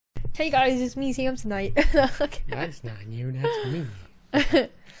Hey guys, it's me, Samsonite. That's not you, that's me.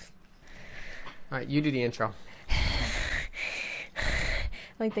 Alright, you do the intro.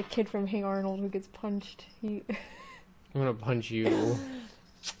 Like the kid from Hey Arnold who gets punched. I'm gonna punch you.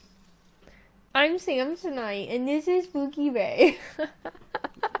 I'm Samsonite, and this is Spooky Bay.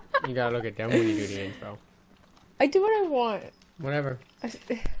 You gotta look at them when you do the intro. I do what I want. Whatever.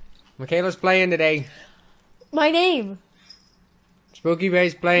 Michaela's playing today. My name. Spooky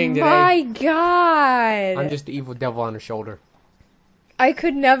Bay's playing today. My God. I'm just the evil devil on her shoulder. I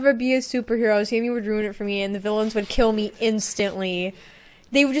could never be a superhero. Sammy would ruin it for me, and the villains would kill me instantly.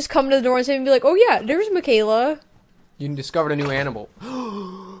 They would just come to the door and be like, "Oh yeah, there's Michaela." You discovered a new animal.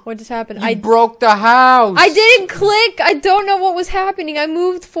 What just happened? I broke the house. I didn't click. I don't know what was happening. I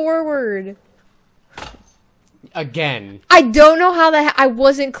moved forward. Again. I don't know how that. I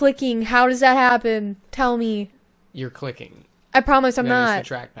wasn't clicking. How does that happen? Tell me. You're clicking. I promise I'm not. not. It's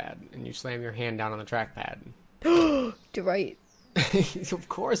the trackpad, and you slam your hand down on the trackpad. You're right. Of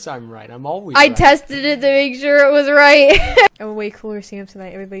course I'm right. I'm always I right. tested it to make sure it was right. I'm a way cooler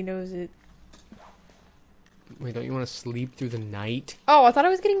Samsonite. Everybody knows it. Wait, don't you want to sleep through the night? Oh, I thought I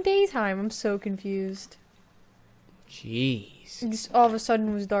was getting daytime. I'm so confused. Jeez. It just all of a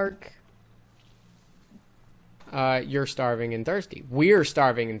sudden was dark. You're starving and thirsty. We're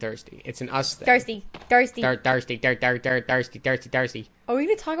starving and thirsty. It's an us thing. Thirsty. Thirsty, thirsty. Are we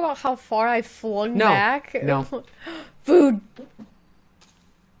going to talk about how far I flung No. back? No. Food.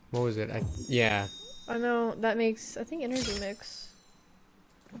 What was it? Yeah. I know. That makes, I think, energy mix.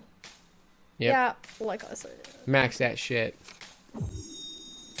 Yep. Yeah, like I said. Max that shit.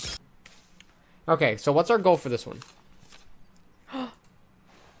 Okay, so what's our goal for this one?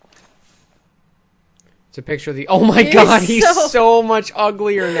 It's a picture of the... Oh my god, he's so much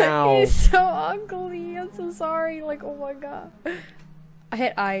uglier now. He's so ugly. I'm so sorry. Like, oh my god. I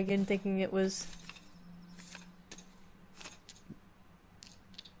hit I again thinking it was...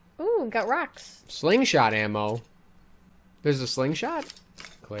 Ooh, got rocks. Slingshot ammo. There's a slingshot?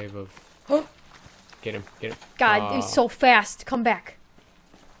 Clave of... Get him, get him. God, he's so fast. Come back.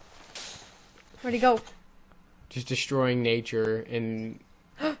 Where'd he go? Just destroying nature and...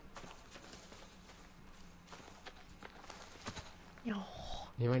 No.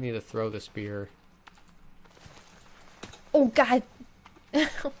 You might need to throw the spear. Oh god. You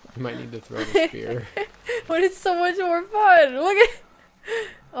might need to throw the spear. But it's so much more fun. Look at...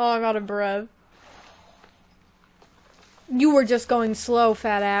 Oh, I'm out of breath. You were just going slow,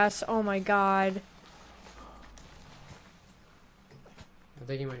 fat ass. Oh my god. I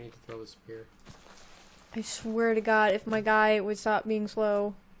think you might need to throw the spear. I swear to god, if my guy would stop being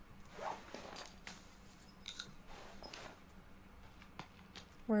slow.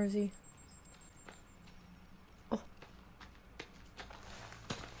 Where is he? Oh.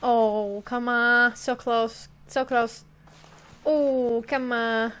 Oh, come on. So close. So close. Oh, come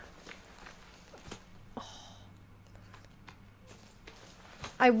on. Oh.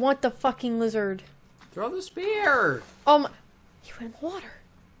 I want the fucking lizard. Throw the spear! Oh my. He went in the water.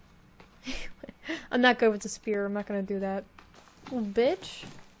 I'm not good with the spear. I'm not gonna do that. Little bitch.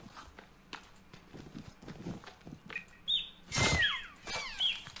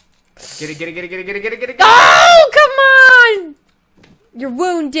 Get it, get it, get it, get it, get it, get it, get it! Oh, come on! You're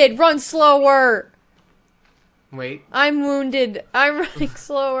wounded. Run slower. Wait. I'm wounded. I'm running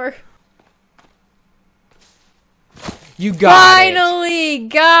slower. You got it! Finally!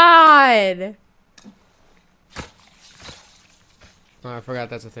 God! Oh, I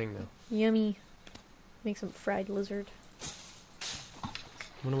forgot that's a thing now. Yummy. Make some fried lizard. I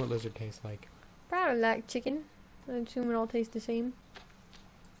wonder what lizard tastes like. Probably like chicken. I assume it all tastes the same.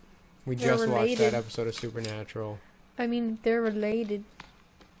 We They're just watched related. that episode of Supernatural. I mean, they're related.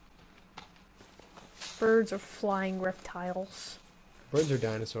 Birds are flying reptiles. Birds are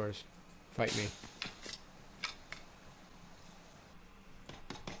dinosaurs. Fight me.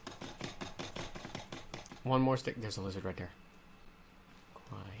 One more stick. There's a lizard right there.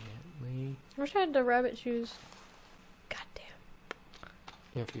 Quietly. I wish I had the rabbit shoes. God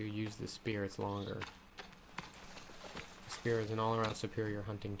damn. If you use the spear, it's longer. The spear is an all-around superior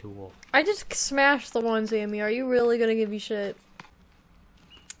hunting tool. I just smashed the ones, Amy. Are you really gonna give me shit?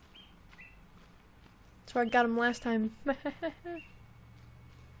 That's where I got him last time.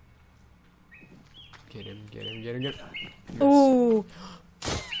 Get him, get him, get him, get him. Yes. Ooh.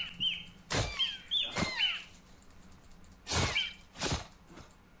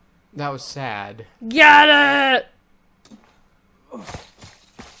 That was sad. Got it!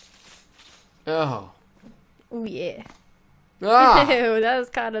 Oh. Oh yeah. Ah! Ew, that was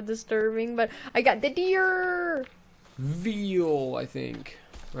kind of disturbing, but I got the deer. Veal, I think.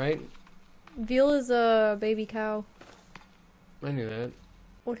 right? Veal is a baby cow. I knew that.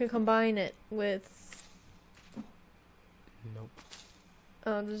 We could combine it with... Nope.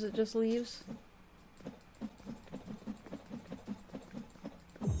 Oh, does it just leaves?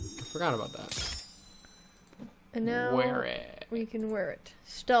 I forgot about that. And now Wear it. we can wear it.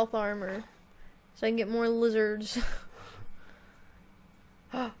 Stealth armor. So I can get more lizards.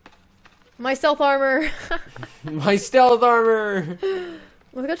 My stealth armor! My stealth armor!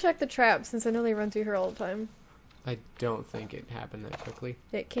 Let's go check the trap since I know they run through here all the time. I don't think it happened that quickly.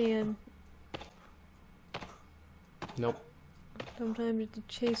 It can. Nope. Sometimes you have to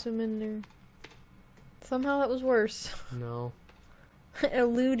chase them in there. Somehow that was worse. No. It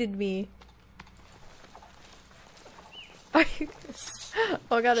eluded me. Are you...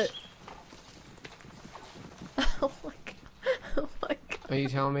 Oh, I got it. Oh my god. Oh my god. Are you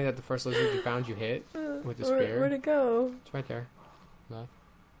telling me that the first lizard you found you hit with the spear? Where'd it go? It's right there. Left.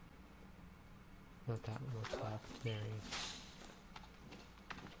 Not that much left. There he is.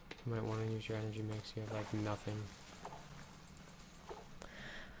 You might want to use your energy mix. You have like nothing.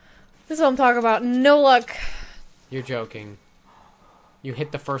 This is what I'm talking about. No luck. You're joking. You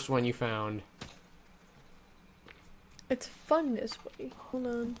hit the first one you found. It's fun this way. Hold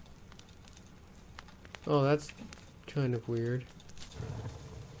on. Oh, that's kind of weird.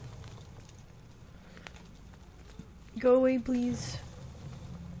 Go away, please.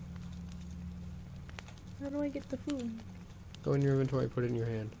 How do I get the food? Go in your inventory, put it in your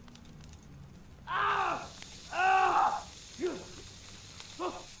hand.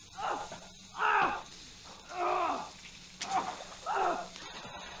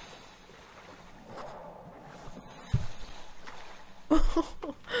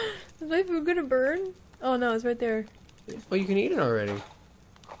 Is my food gonna burn? Oh no, it's right there. Oh, you can eat it already.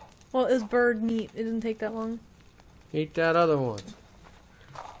 Well, it's bird meat. It didn't take that long. Eat that other one.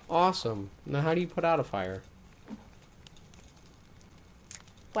 Awesome. Now how do you put out a fire?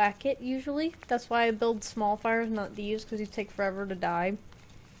 Whack it, usually. That's why I build small fires, not these, because these take forever to die.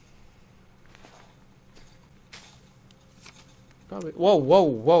 Probably. Whoa, whoa,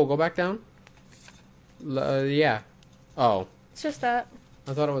 whoa. Go back down. Yeah. Oh. It's just that.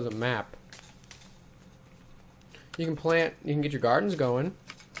 I thought it was a map. You can plant, you can get your gardens going.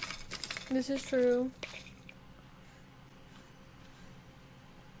 This is true.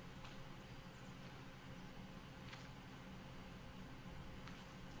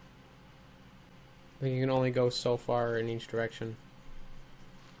 But you can only go so far in each direction.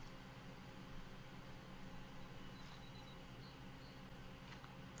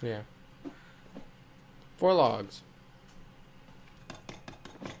 Yeah. 4 logs.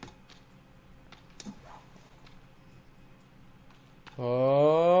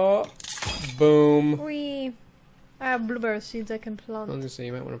 Oh, boom. Whee! I have blueberry seeds I can I was plant. gonna say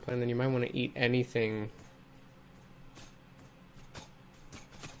you might want to plant, then you might want to eat anything.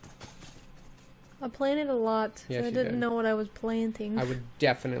 I planted a lot, so Yes, I you didn't did. know what I was planting. I would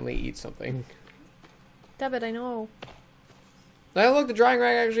definitely eat something. Damn it, I know. Now look, the drying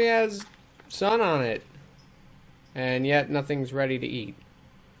rack actually has sun on it. And yet nothing's ready to eat.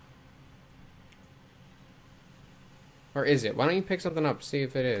 Or is it? Why don't you pick something up, see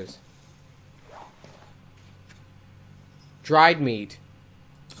if it is. Dried meat.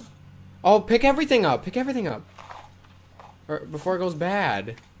 Oh, pick everything up. Pick everything up. Or before it goes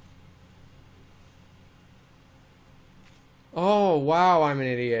bad. Oh, wow, I'm an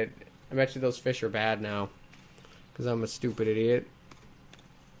idiot. I bet you those fish are bad now. Because I'm a stupid idiot.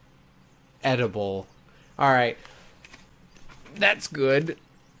 Edible. Alright. That's good.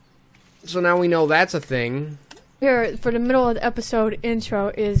 So now we know that's a thing. Here, for the middle of the episode intro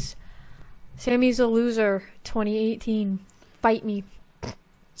is Sammy's a Loser 2018. Fight me.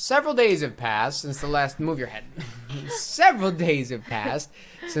 Several days have passed since the last... Move your head. Several days have passed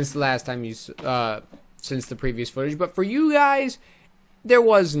since the last time you... since the previous footage. But for you guys, there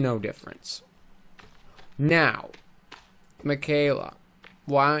was no difference. Now, Michaela,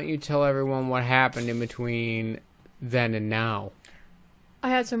 why don't you tell everyone what happened in between then and now? I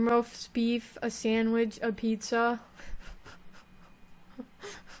had some roast beef, a sandwich, a pizza.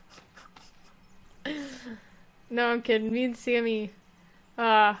 No, I'm kidding. Me and Sammy,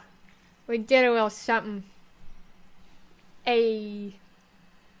 we did a little something. We're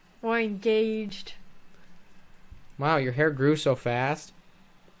engaged. Wow, your hair grew so fast.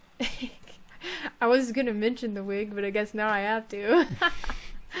 I was gonna mention the wig, but I guess now I have to.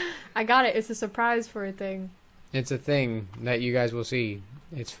 I got it. It's a surprise for a thing. It's a thing that you guys will see.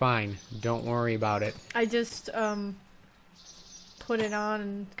 It's fine. Don't worry about it. I just put it on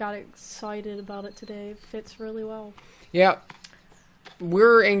and got excited about it today. It fits really well. Yep.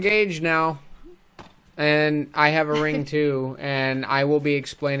 we're engaged now. And I have a ring too, and I will be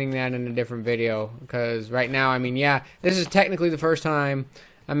explaining that in a different video. Because right now, I mean, yeah, this is technically the first time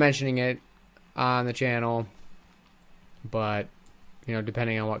I'm mentioning it on the channel. But, you know,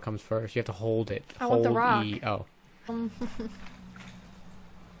 depending on what comes first, you have to hold it. I hold want the rock. E. Oh.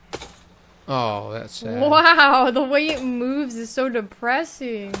 Oh, that's sad. Wow, the way it moves is so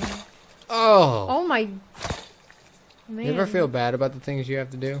depressing. Oh. Oh my... Man. You ever feel bad about the things you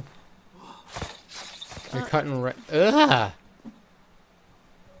have to do? You're cutting right. Ugh!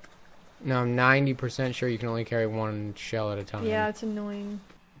 No, I'm 90% sure you can only carry one shell at a time. Yeah, it's annoying.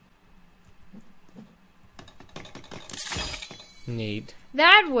 Neat.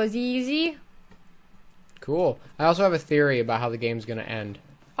 That was easy. Cool. I also have a theory about how the game's gonna end.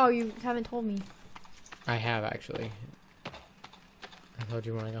 Oh, you haven't told me. I have, actually. I told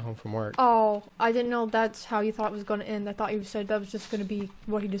you when I got home from work. Oh, I didn't know that's how you thought it was going to end. I thought you said that was just going to be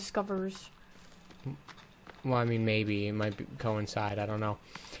what he discovers. Well, I mean, maybe. It might coincide. I don't know.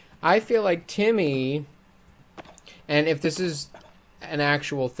 I feel like Timmy... And if this is an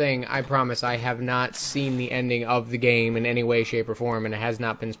actual thing, I promise I have not seen the ending of the game in any way, shape, or form, and it has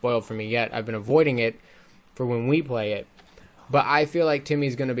not been spoiled for me yet. I've been avoiding it for when we play it. But I feel like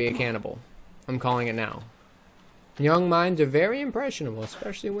Timmy's going to be a cannibal. I'm calling it now. Young minds are very impressionable,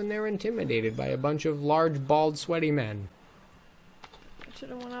 especially when they're intimidated by a bunch of large, bald, sweaty men. I should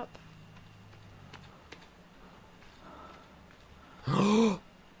have went up.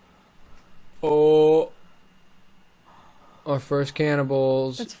 Oh. Our first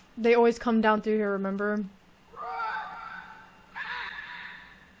cannibals. They always come down through here, remember?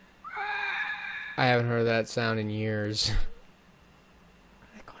 I haven't heard that sound in years.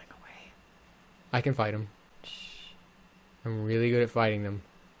 They're going away. I can fight them. I'm really good at fighting them.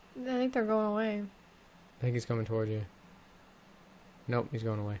 I think they're going away. I think he's coming towards you. Nope, he's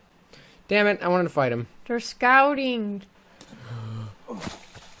going away. Damn it, I wanted to fight him. They're scouting. Oh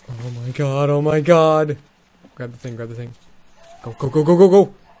my god, oh my god. Grab the thing, grab the thing. Go, go, go, go, go,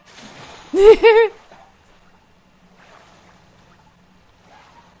 go.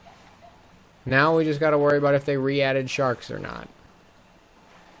 Now we just gotta worry about if they re-added sharks or not.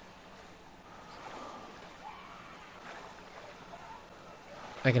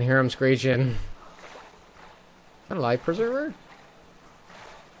 I can hear him screeching. Is that a life preserver?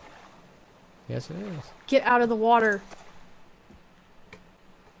 Yes, it is. Get out of the water.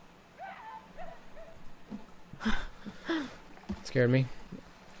 Scared me.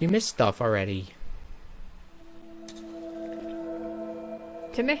 You missed stuff already.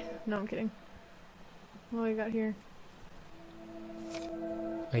 Timmy? No, I'm kidding. What do we got here?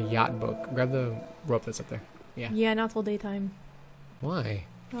 A yacht book. Grab the rope that's up there. Yeah. Yeah, not till daytime. Why?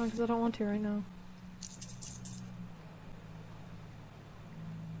 No, because I don't want to right now.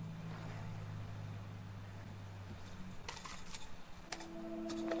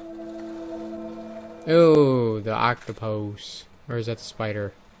 Oh, the octopus. Or is that the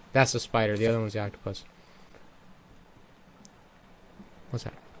spider? That's the spider. The other one's the octopus. What's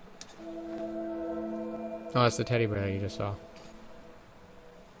that? Oh, that's the teddy bear you just saw.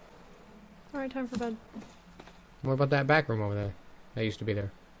 Alright, time for bed. What about that back room over there? That used to be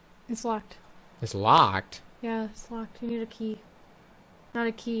there. It's locked. It's locked? Yeah, it's locked. You need a key. Not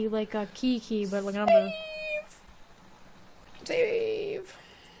a key, like a key, but like a number. Save!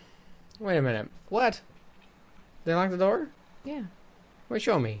 Wait a minute. What? They locked the door? Yeah. Wait,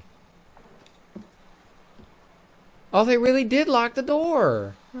 show me. Oh, they really did lock the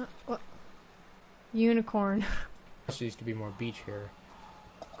door! What? Unicorn. There used to be more beach here.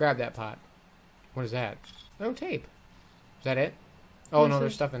 Grab that pot. What is that? Oh, tape. Is that it? Oh, no,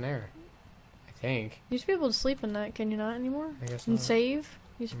 there's stuff in there. I think. You used to be able to sleep in that, can you not anymore? I guess And not. save?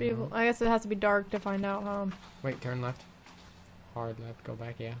 You used to be able... I guess it has to be dark to find out how... Wait, turn left. Hard left, go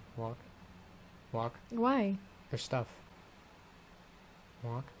back, yeah. Walk. Walk. Why? There's stuff.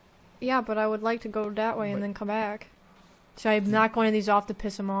 Walk. Yeah, but I would like to go that way and then come back. So I'm knock one of these off to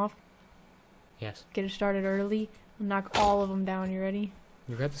piss him off. Yes. Get it started early. And knock all of them down. You ready?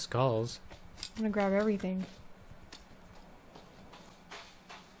 You got the skulls. I'm gonna grab everything.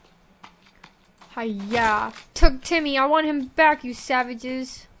 Hiya! Took Timmy. I want him back, you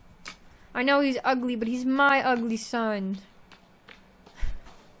savages. I know he's ugly, but he's my ugly son.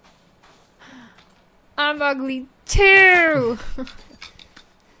 I'm ugly too!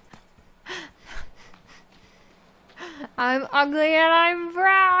 I'm ugly and I'm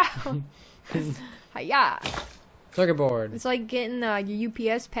brown! Hiya! Circuit board. It's like getting your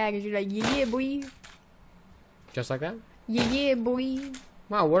UPS package. You're like, yeah, boy. Just like that? Yeah, boy.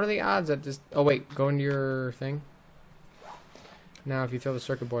 Wow, what are the odds that this... Oh, wait. Go into your thing. Now, if you throw the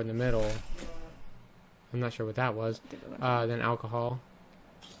circuit board in the middle, I'm not sure what that was. Then alcohol.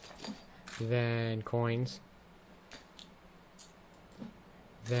 Then coins.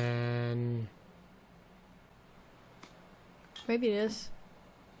 Then Maybe it is.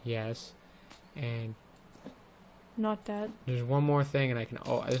 yes, and Not that. there's one more thing, and I can.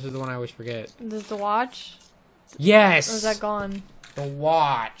 Oh, this is the one I always forget. Does the watch? Yes. Or is that gone? The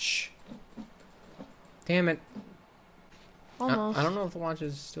watch. Damn it. Almost. I don't know if the watch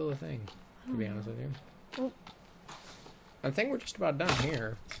is still a thing, to be honest with you. Oh. I think we're just about done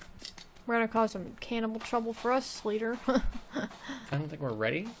here. We're gonna cause some cannibal trouble for us later. I don't think we're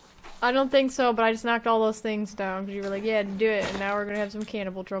ready. I don't think so, but I just knocked all those things down because you were like, yeah, do it, and now we're gonna have some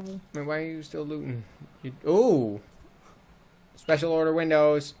cannibal trouble. I mean, why are you still looting? Ooh. Special order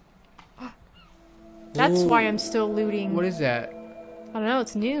windows. That's Ooh. why I'm still looting. What is that? I don't know,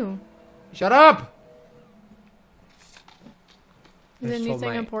 it's new. Shut up! Is I it just told anything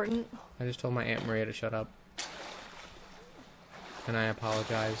my- important? I just told my Aunt Maria to shut up. And I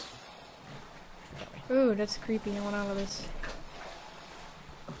apologize. Ooh, that's creepy. I want out of this.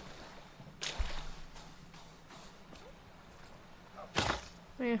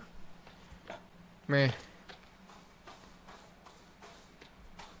 Yeah. Meh.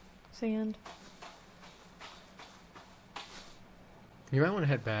 Sand. You might want to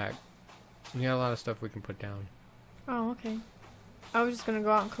head back. You got a lot of stuff we can put down. Oh, okay. I was just gonna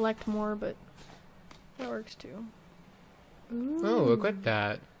go out and collect more, but that works too. Ooh. Oh, equip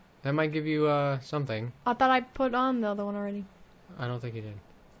that. That might give you, something. I thought I put on the other one already. I don't think you did.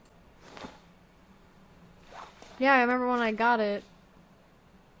 Yeah, I remember when I got it.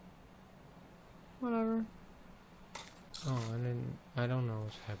 Whatever. Oh, I don't know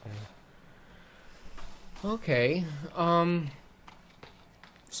what's happening. Okay,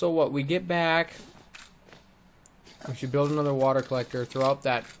 so what, we get back, we should build another water collector, throw up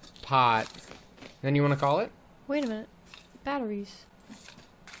that pot, then you want to call it? Wait a minute. Batteries.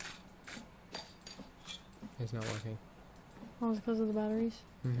 It's not working. Oh, it's because of the batteries?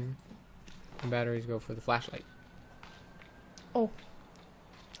 Mm-hmm. The batteries go for the flashlight. Oh.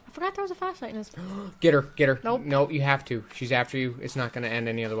 I forgot there was a flashlight in this. Get her, get her. Nope. No, you have to. She's after you. It's not going to end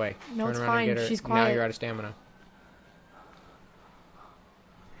any other way. No, Turn it's around fine. and get her. She's Now quiet. you're out of stamina.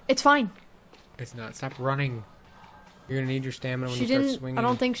 It's fine. It's not. Stop running. You're going to need your stamina when She you start didn't. swinging. I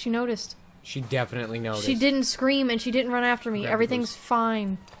don't think she noticed. She definitely noticed. She didn't scream and she didn't run after me. Grab the Everything's boost.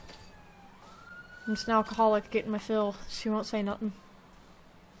 fine. I'm just an alcoholic getting my fill. She won't say nothing.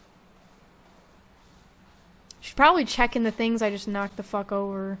 She's probably checking the things I just knocked the fuck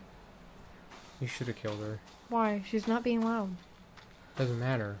over. You should have killed her. Why? She's not being loud. Doesn't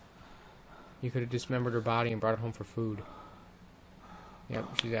matter. You could have dismembered her body and brought it home for food. Yep,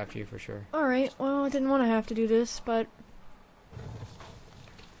 she's after you for sure. Alright, well, I didn't want to have to do this, but...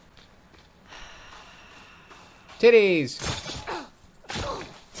 Titties!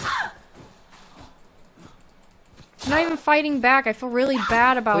 I'm not even fighting back. I feel really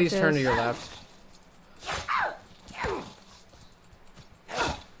bad about Please this. turn to your left.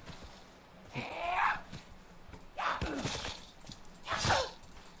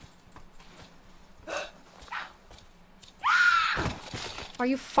 Are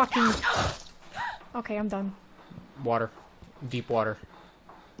you fucking... Okay, I'm done. Water. Deep water.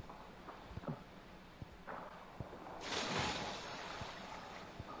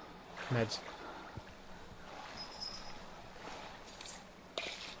 Meds.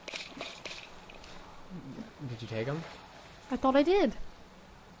 Did you take them? I thought I did.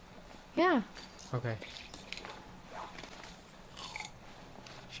 Yeah. Okay.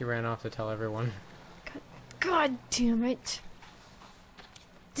 She ran off to tell everyone. God damn it.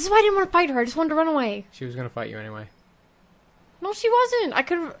 This is why I didn't want to fight her. I just wanted to run away. She was gonna fight you anyway. No, she wasn't. I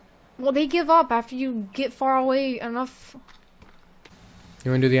could. Well, they give up after you get far away enough.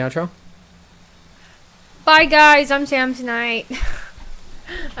 You wanna do the outro? Bye, guys. I'm Samsonite.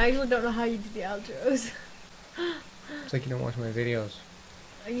 I actually don't know how you do the outros. It's like you don't watch my videos.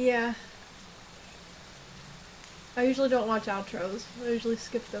 Yeah. I usually don't watch outros. I usually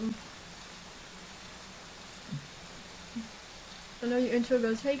skip them. I know your intro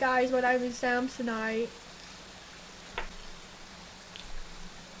goes, hey guys, my name is Samsonite.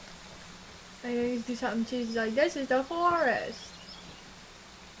 And then you do something cheesy like, this is the forest.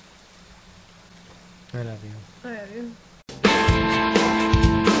 I love you. I love you.